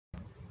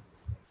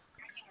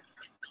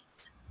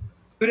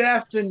Good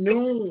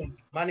afternoon.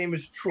 My name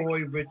is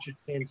Troy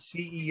Richardson,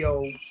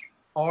 CEO,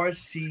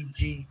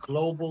 RCG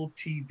Global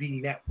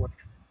TV Network.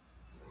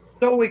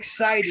 So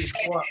excited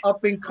for our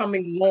up and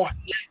coming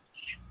launch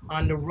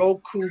on the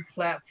Roku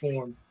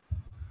platform.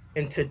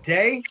 And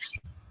today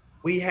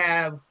we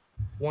have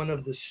one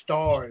of the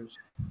stars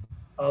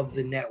of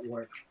the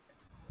network.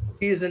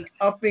 He is an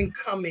up and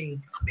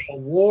coming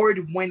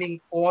award winning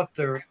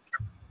author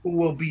who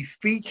will be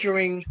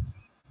featuring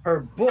her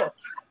book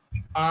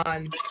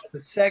on the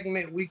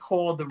segment we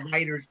call the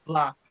Writer's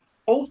Block,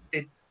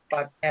 hosted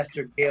by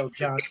Pastor Gail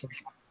Johnson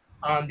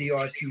on the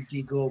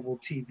RCG Global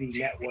TV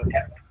Network.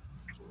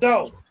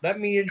 So let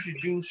me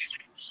introduce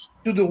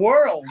to the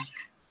world,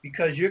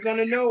 because you're going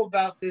to know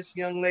about this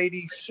young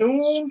lady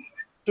soon.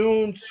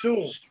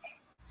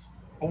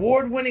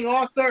 Award-winning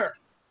author,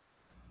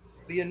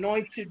 the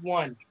anointed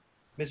one,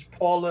 Miss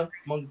Paula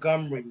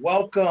Montgomery.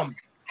 Welcome.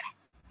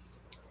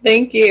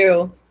 Thank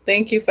you.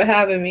 Thank you for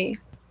having me.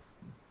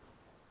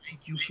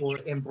 Thank you for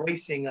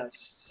embracing us.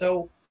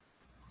 So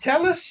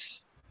tell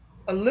us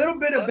a little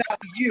bit about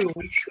you,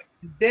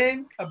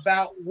 then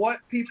about what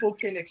people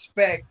can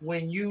expect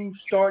when you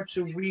start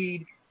to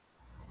read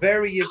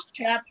various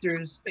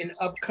chapters in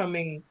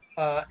upcoming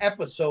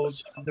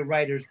episodes of the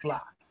Writer's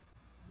Block.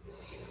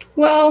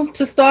 Well,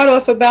 to start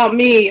off about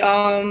me,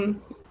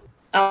 I'm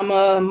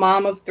a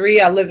mom of three.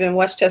 I live in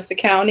Westchester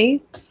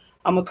County.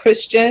 I'm a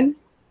Christian.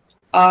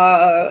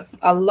 I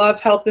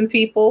love helping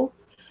people.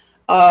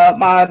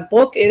 My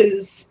book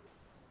is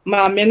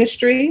my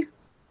ministry.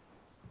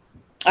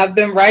 I've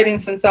been writing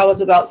since I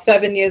was about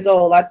 7 years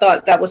old. I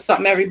thought that was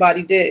something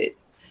everybody did.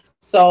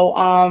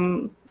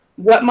 So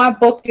what my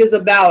book is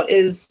about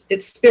is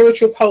it's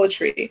spiritual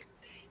poetry.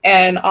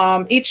 And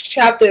each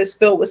chapter is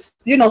filled with,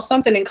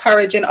 something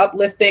encouraging,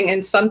 uplifting,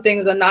 and some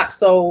things are not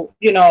so,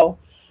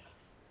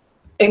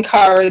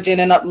 encouraging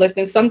and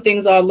uplifting. Some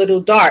things are a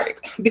little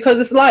dark because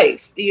it's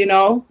life,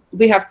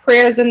 We have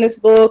prayers in this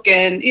book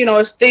and,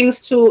 it's things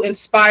to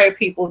inspire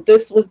people.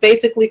 This was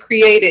basically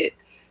created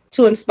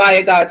to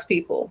inspire God's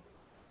people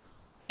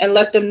and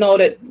let them know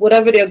that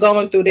whatever they're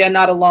going through, they're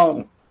not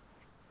alone.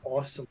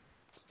 Awesome.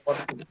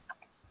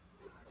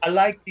 I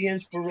like the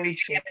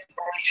inspiration.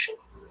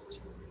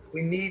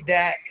 We need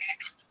that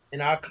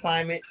in our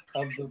climate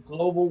of the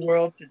global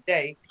world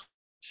today.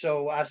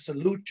 So I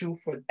salute you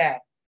for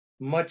that.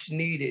 Much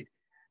needed.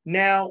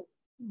 Now,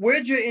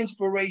 where'd your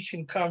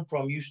inspiration come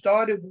from? You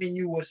started when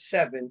you were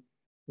 7.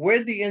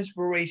 Where'd the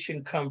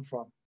inspiration come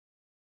from?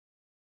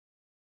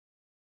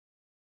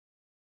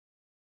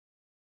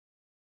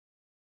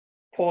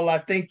 Paul, I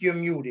think you're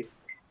muted.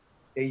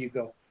 There you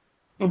go.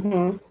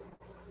 Mm-hmm.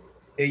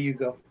 There you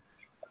go.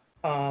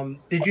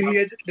 Did you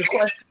hear the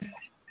question?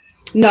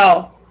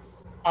 No.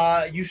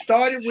 You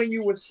started when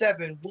you were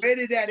 7. Where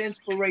did that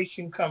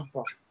inspiration come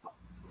from?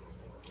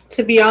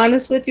 To be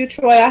honest with you,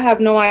 Troy, I have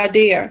no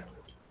idea.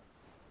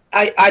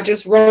 I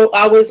just wrote.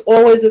 I was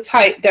always the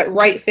type that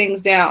write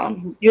things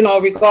down,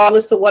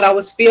 regardless of what I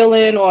was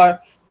feeling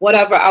or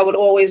whatever, I would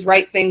always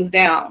write things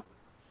down.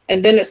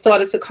 And then it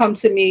started to come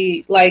to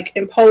me like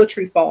in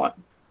poetry form.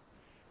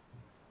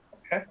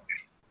 Okay.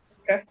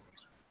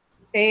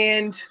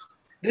 And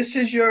this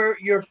is your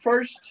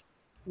first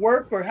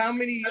work, or how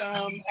many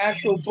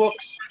actual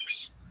books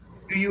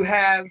do you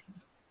have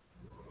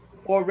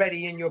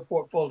already in your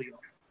portfolio?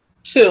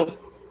 2.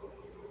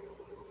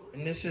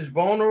 And this is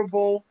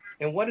Vulnerable.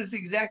 And what is the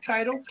exact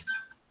title?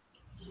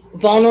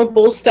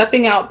 Vulnerable,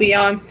 Stepping Out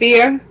Beyond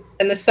Fear.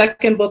 And the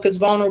second book is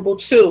Vulnerable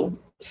 2,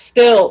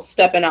 Still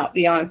Stepping Out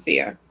Beyond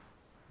Fear.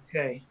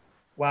 Okay.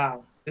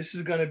 Wow. This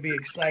is going to be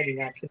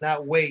exciting. I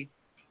cannot wait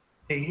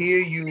to hear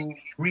you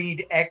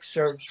read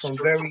excerpts from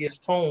various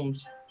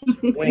poems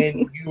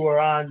when you are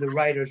on the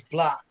Writer's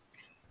Block.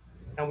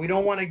 And we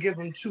don't want to give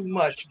them too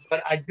much,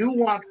 but I do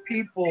want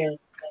people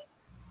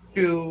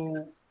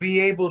to be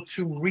able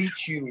to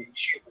reach you.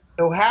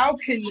 So how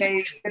can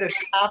they get a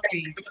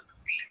copy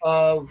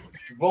of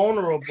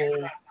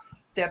Vulnerable,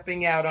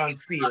 Stepping Out on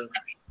Fear?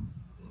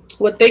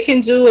 What they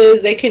can do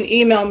is they can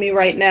email me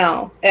right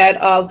now at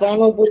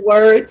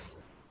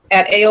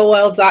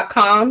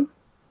vulnerablewords@aol.com.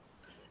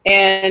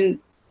 And,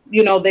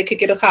 they could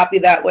get a copy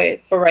that way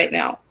for right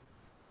now.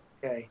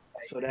 Okay.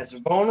 So that's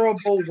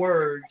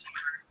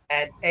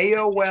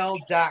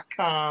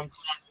vulnerablewords@aol.com.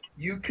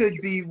 You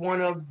could be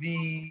one of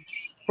the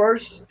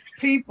first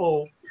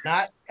people,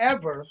 not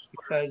ever,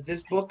 because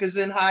this book is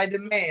in high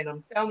demand.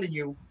 I'm telling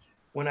you,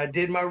 when I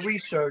did my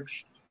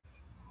research,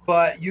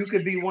 but you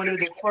could be one of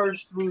the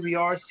first through the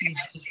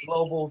RCG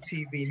Global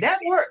TV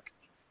Network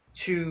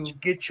to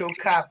get your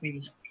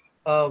copy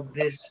of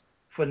this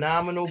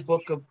phenomenal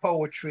book of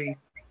poetry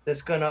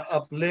that's going to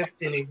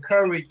uplift and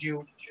encourage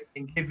you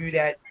and give you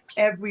that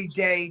every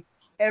day,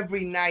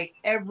 every night,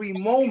 every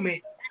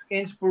moment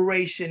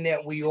inspiration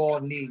that we all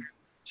need.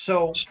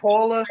 So,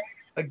 Paula,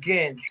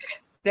 again,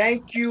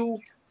 thank you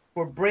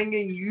for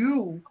bringing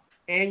you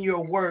and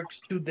your works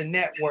to the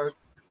network.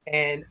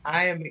 And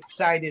I am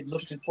excited,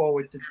 looking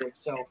forward to this.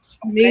 So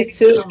Me thank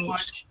you too. so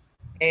much.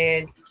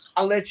 And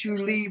I'll let you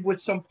leave with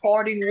some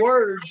parting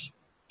words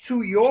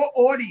to your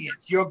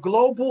audience, your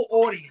global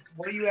audience,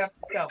 what do you have to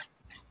tell them?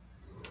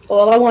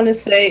 All I want to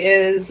say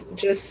is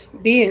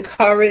just be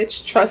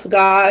encouraged, trust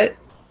God,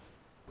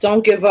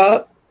 don't give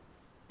up.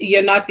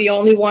 You're not the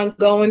only one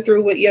going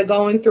through what you're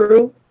going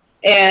through.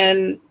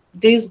 And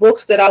these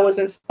books that I was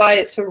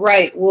inspired to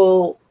write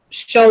will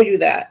show you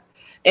that.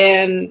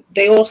 And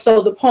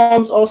the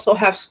poems also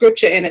have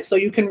scripture in it. So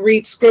you can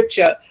read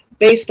scripture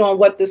based on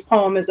what this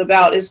poem is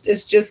about. It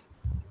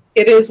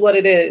is what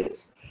it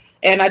is.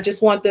 And I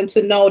just want them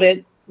to know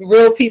that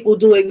real people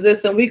do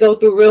exist and we go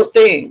through real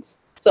things.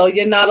 So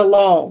you're not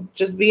alone.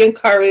 Just be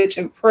encouraged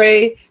and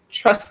pray,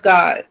 trust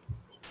God.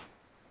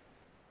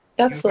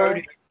 That's all.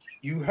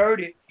 You heard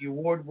it. The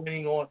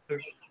award-winning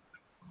author,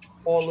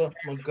 Paula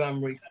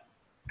Montgomery,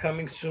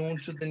 coming soon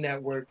to the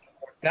network.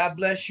 God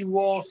bless you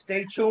all.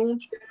 Stay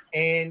tuned,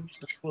 and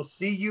we'll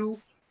see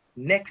you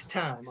next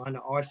time on the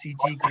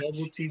RCG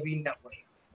Global TV Network.